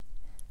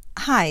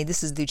Hi,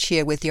 this is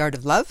Lucia with The Art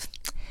of Love.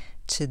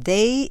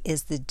 Today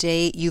is the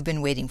day you've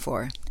been waiting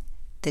for.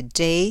 The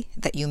day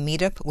that you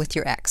meet up with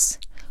your ex.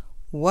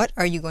 What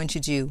are you going to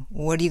do?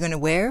 What are you going to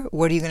wear?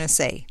 What are you going to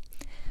say?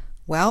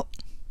 Well,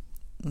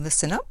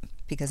 listen up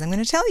because I'm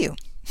going to tell you.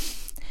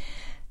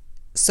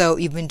 So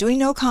you've been doing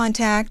no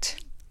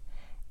contact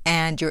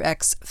and your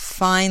ex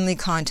finally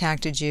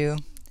contacted you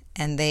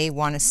and they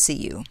want to see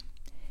you.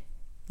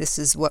 This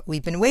is what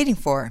we've been waiting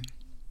for.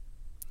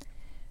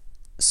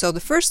 So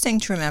the first thing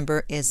to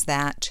remember is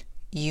that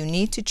you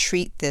need to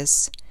treat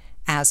this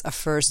as a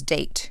first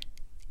date.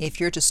 If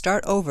you're to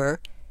start over,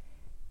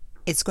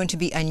 it's going to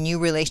be a new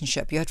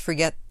relationship. You have to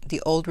forget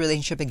the old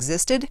relationship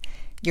existed.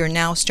 You're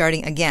now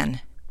starting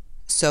again.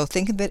 So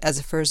think of it as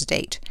a first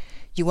date.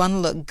 You want to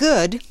look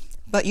good,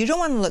 but you don't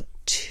want to look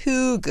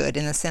too good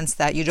in the sense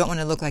that you don't want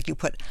to look like you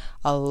put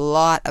a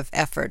lot of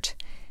effort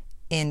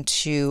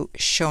into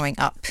showing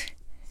up.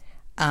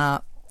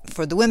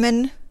 For the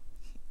women,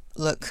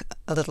 look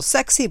a little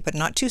sexy, but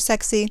not too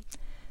sexy.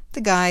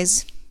 The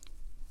guys,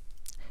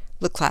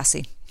 look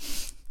classy.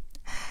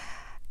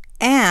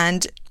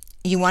 And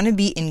you want to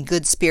be in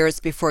good spirits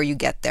before you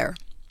get there,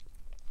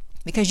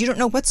 because you don't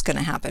know what's going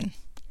to happen.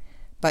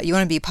 But you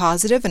want to be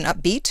positive and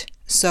upbeat.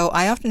 So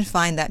I often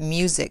find that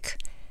music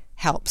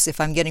helps.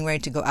 If I'm getting ready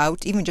to go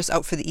out, even just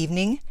out for the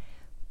evening,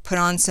 put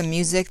on some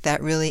music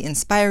that really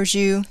inspires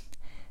you,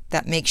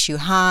 that makes you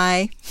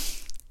high,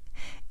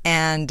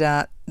 and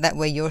that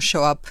way you'll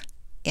show up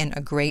in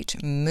a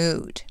great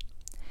mood.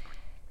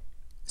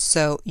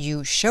 So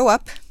you show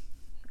up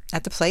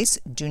at the place.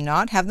 Do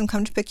not have them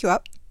come to pick you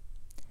up,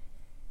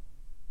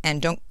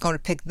 and don't go to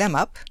pick them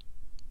up.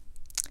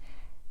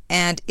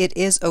 And it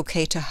is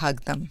okay to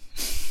hug them.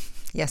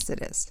 Yes,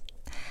 it is.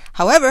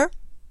 However,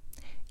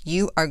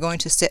 you are going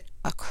to sit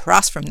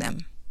across from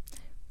them.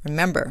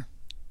 Remember,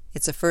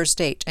 it's a first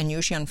date, and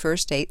usually on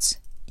first dates,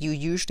 you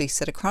usually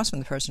sit across from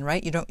the person,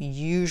 right? You don't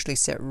usually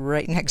sit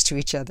right next to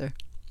each other.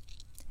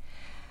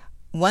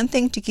 One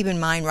thing to keep in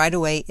mind right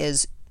away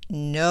is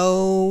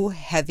no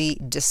heavy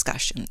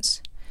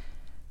discussions.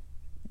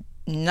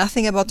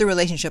 Nothing about the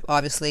relationship,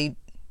 obviously.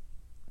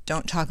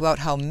 Don't talk about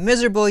how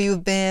miserable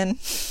you've been,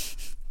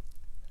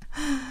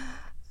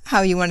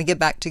 how you want to get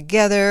back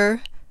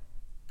together,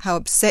 how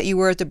upset you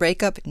were at the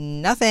breakup.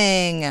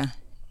 Nothing.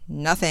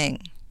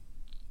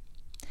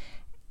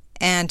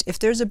 And if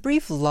there's a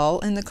brief lull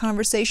in the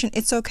conversation,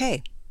 it's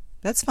okay.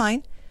 That's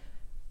fine.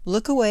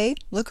 Look away,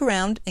 look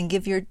around, and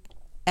give your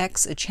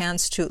ex a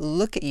chance to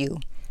look at you,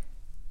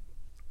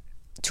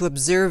 to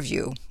observe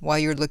you while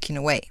you're looking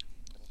away.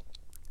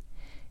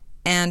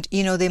 And,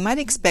 they might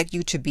expect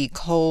you to be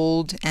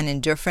cold and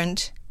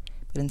indifferent,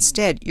 but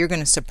instead you're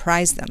going to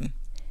surprise them.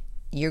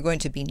 You're going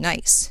to be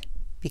nice,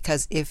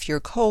 because if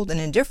you're cold and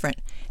indifferent,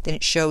 then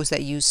it shows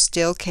that you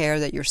still care,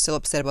 that you're still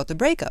upset about the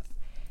breakup.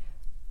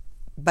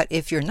 But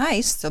if you're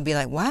nice, they'll be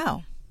like,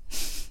 wow,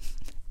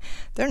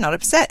 they're not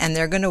upset, and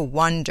they're going to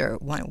wonder,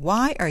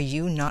 why are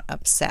you not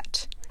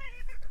upset?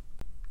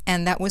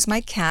 And that was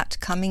my cat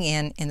coming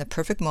in the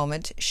perfect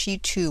moment. She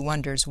too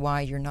wonders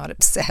why you're not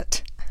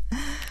upset.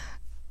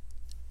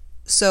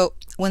 So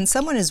when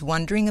someone is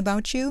wondering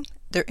about you,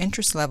 their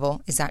interest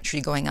level is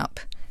actually going up.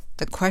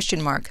 The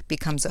question mark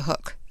becomes a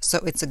hook. So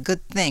it's a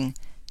good thing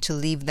to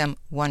leave them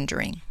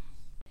wondering.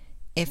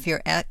 If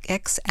your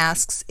ex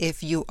asks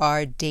if you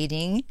are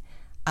dating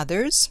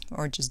others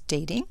or just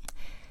dating,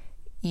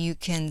 you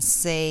can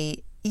say,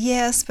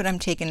 yes, but I'm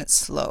taking it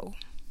slow.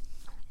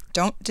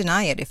 Don't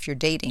deny it if you're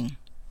dating.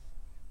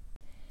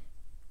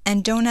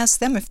 And don't ask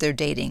them if they're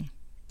dating.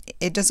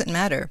 It doesn't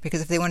matter,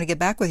 because if they want to get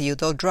back with you,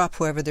 they'll drop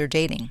whoever they're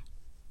dating.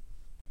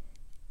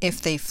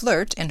 If they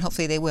flirt, and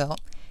hopefully they will,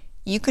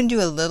 you can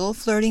do a little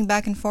flirting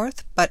back and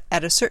forth, but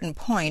at a certain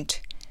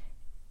point,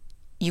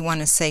 you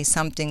want to say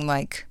something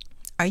like,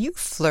 are you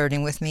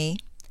flirting with me?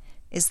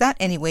 Is that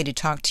any way to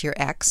talk to your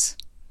ex?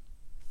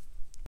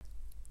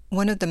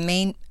 One of the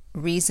main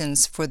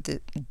reasons for the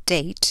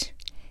date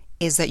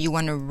is that you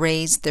want to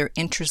raise their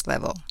interest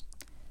level,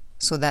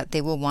 so that they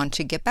will want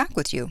to get back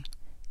with you.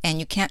 And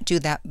you can't do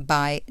that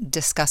by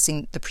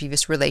discussing the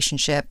previous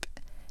relationship,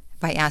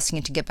 by asking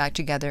you to get back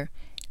together.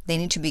 They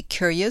need to be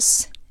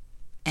curious,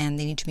 and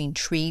they need to be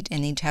intrigued,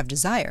 and they need to have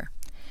desire.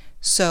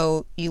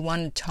 So you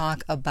want to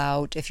talk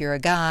about, if you're a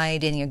guy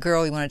dating a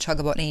girl, you want to talk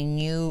about any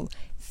new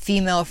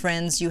female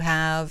friends you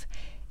have.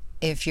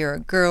 If you're a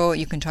girl,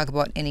 you can talk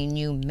about any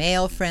new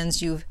male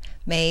friends you've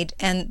made,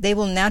 and they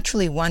will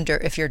naturally wonder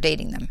if you're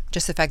dating them,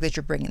 just the fact that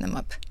you're bringing them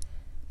up.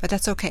 But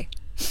that's okay.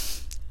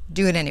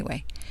 Do it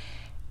anyway.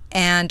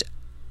 And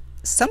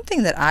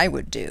something that I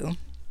would do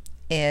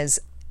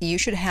is you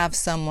should have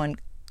someone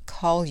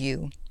call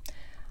you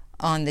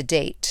on the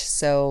date.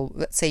 So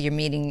let's say you're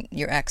meeting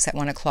your ex at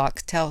 1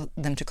 o'clock. Tell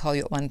them to call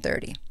you at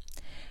 1:30.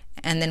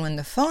 And then when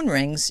the phone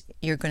rings,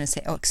 you're going to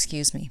say, oh,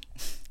 excuse me.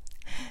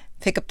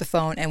 Pick up the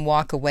phone and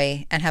walk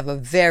away and have a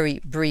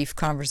very brief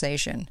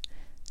conversation.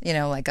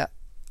 Like a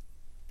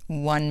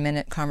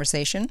 1-minute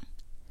conversation.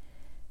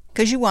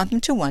 Because you want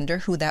them to wonder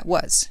who that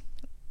was.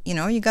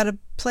 You got to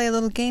play a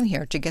little game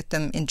here to get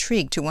them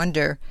intrigued, to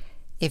wonder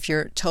if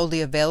you're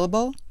totally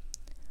available,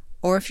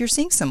 or if you're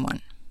seeing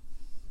someone.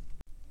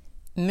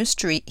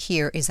 Mystery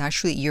here is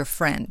actually your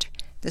friend.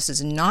 This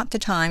is not the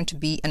time to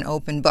be an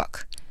open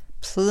book.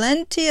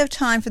 Plenty of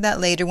time for that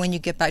later when you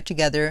get back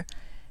together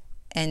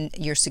and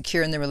you're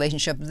secure in the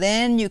relationship.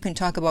 Then you can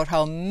talk about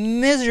how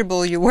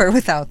miserable you were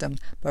without them.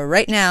 But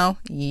right now,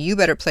 you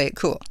better play it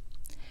cool.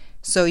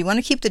 So you want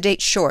to keep the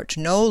date short.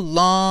 No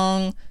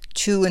long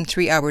 2 and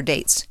 3 hour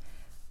dates.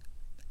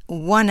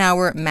 1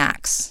 hour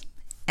max.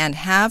 And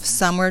have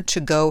somewhere to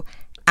go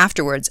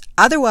afterwards.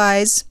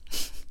 Otherwise,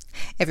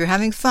 if you're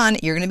having fun,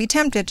 you're going to be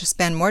tempted to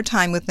spend more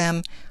time with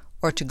them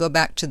or to go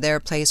back to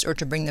their place or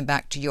to bring them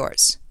back to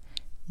yours.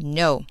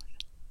 No,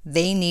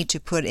 they need to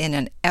put in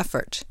an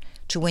effort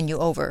to win you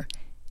over,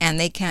 and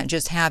they can't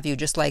just have you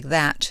just like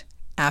that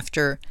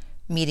after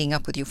meeting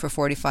up with you for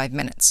 45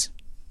 minutes.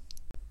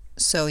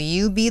 So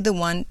you be the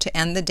one to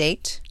end the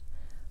date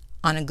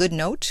on a good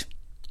note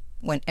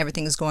when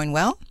everything is going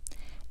well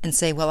and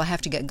say, well, I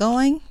have to get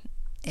going.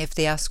 If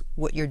they ask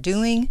what you're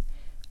doing,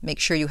 make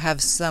sure you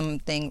have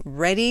something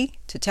ready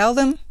to tell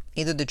them,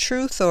 either the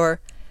truth or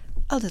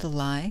a little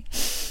lie.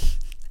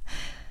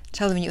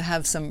 Tell them you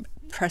have some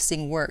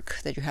pressing work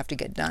that you have to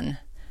get done.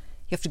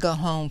 You have to go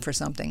home for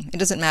something. It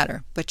doesn't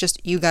matter, but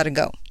just you got to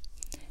go.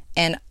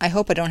 And I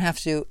hope I don't have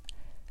to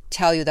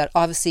tell you that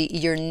obviously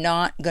you're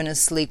not going to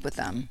sleep with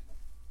them.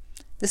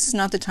 This is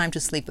not the time to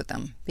sleep with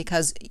them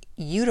because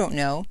you don't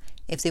know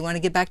if they want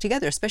to get back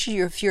together, especially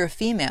if you're a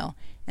female.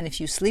 And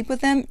if you sleep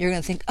with them, you're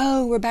going to think,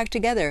 oh, we're back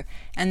together.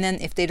 And then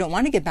if they don't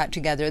want to get back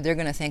together, they're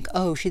going to think,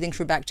 oh, she thinks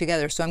we're back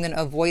together, so I'm going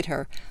to avoid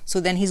her. So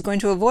then he's going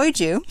to avoid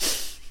you,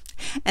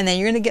 and then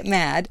you're going to get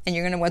mad, and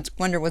you're going to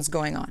wonder what's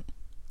going on.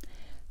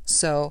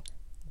 So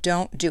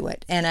don't do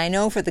it. And I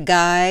know for the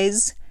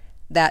guys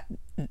that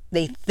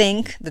they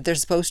think that they're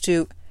supposed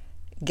to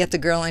get the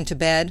girl into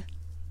bed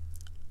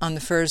on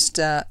the first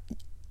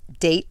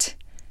date,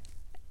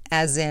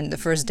 as in the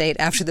first date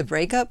after the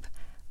breakup,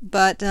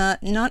 but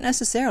not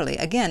necessarily.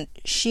 Again,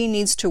 she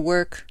needs to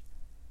work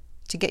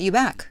to get you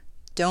back.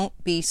 Don't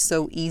be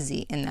so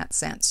easy in that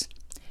sense.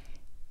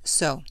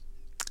 So,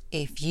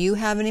 if you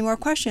have any more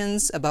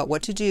questions about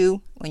what to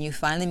do when you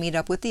finally meet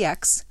up with the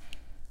ex,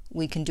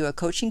 we can do a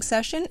coaching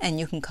session and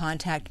you can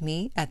contact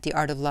me at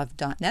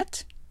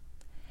theartoflove.net.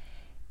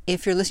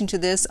 If you're listening to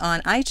this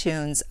on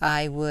iTunes,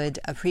 I would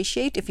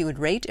appreciate if you would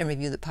rate and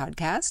review the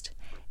podcast.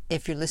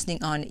 If you're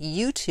listening on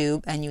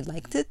YouTube and you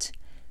liked it,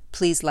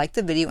 please like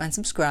the video and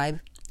subscribe.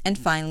 And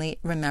finally,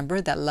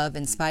 remember that love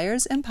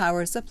inspires,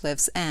 empowers,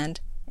 uplifts, and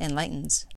enlightens.